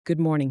Good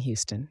morning,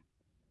 Houston.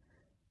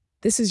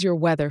 This is your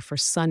weather for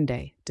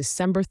Sunday,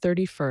 December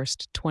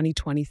 31st,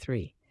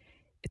 2023.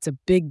 It's a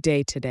big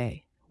day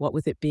today, what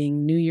with it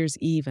being New Year's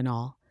Eve and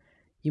all.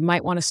 You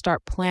might want to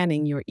start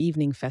planning your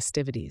evening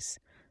festivities.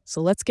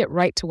 So let's get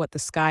right to what the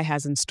sky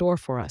has in store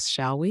for us,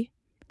 shall we?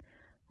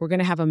 We're going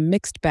to have a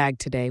mixed bag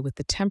today with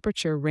the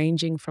temperature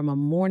ranging from a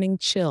morning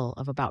chill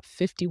of about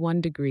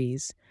 51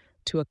 degrees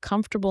to a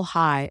comfortable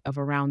high of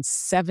around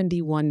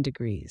 71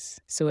 degrees.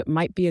 So it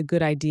might be a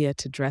good idea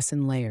to dress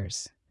in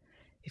layers.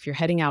 If you're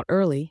heading out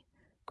early,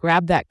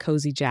 grab that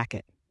cozy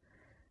jacket.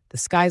 The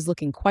sky's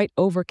looking quite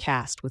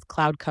overcast with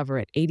cloud cover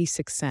at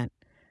 86%,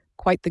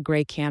 quite the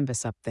gray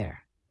canvas up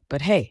there.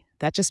 But hey,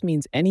 that just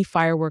means any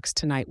fireworks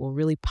tonight will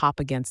really pop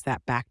against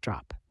that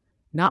backdrop.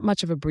 Not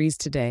much of a breeze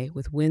today,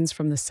 with winds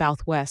from the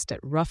southwest at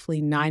roughly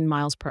 9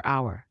 miles per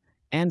hour.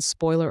 And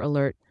spoiler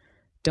alert,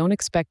 don't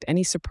expect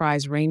any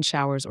surprise rain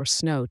showers or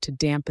snow to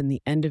dampen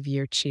the end of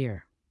year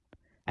cheer.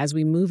 As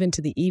we move into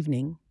the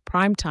evening,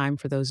 prime time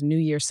for those New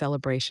Year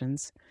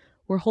celebrations,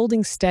 we're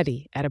holding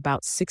steady at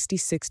about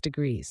 66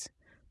 degrees,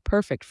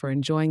 perfect for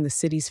enjoying the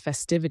city's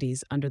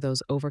festivities under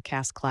those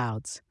overcast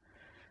clouds.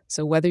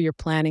 So whether you're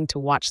planning to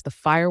watch the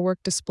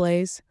firework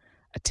displays,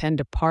 attend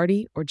a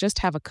party, or just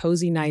have a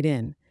cozy night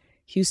in,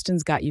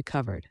 Houston's got you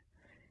covered.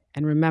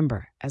 And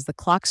remember, as the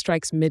clock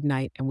strikes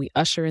midnight and we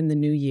usher in the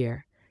new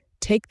year,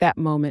 take that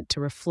moment to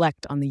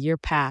reflect on the year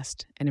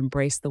past and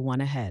embrace the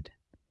one ahead.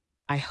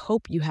 I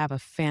hope you have a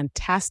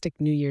fantastic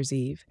New Year's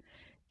Eve,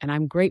 and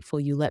I'm grateful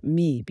you let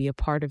me be a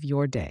part of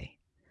your day.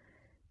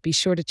 Be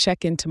sure to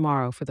check in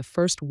tomorrow for the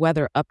first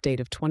weather update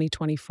of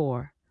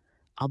 2024.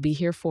 I'll be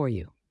here for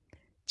you.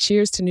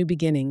 Cheers to new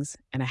beginnings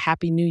and a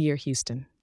happy new year, Houston.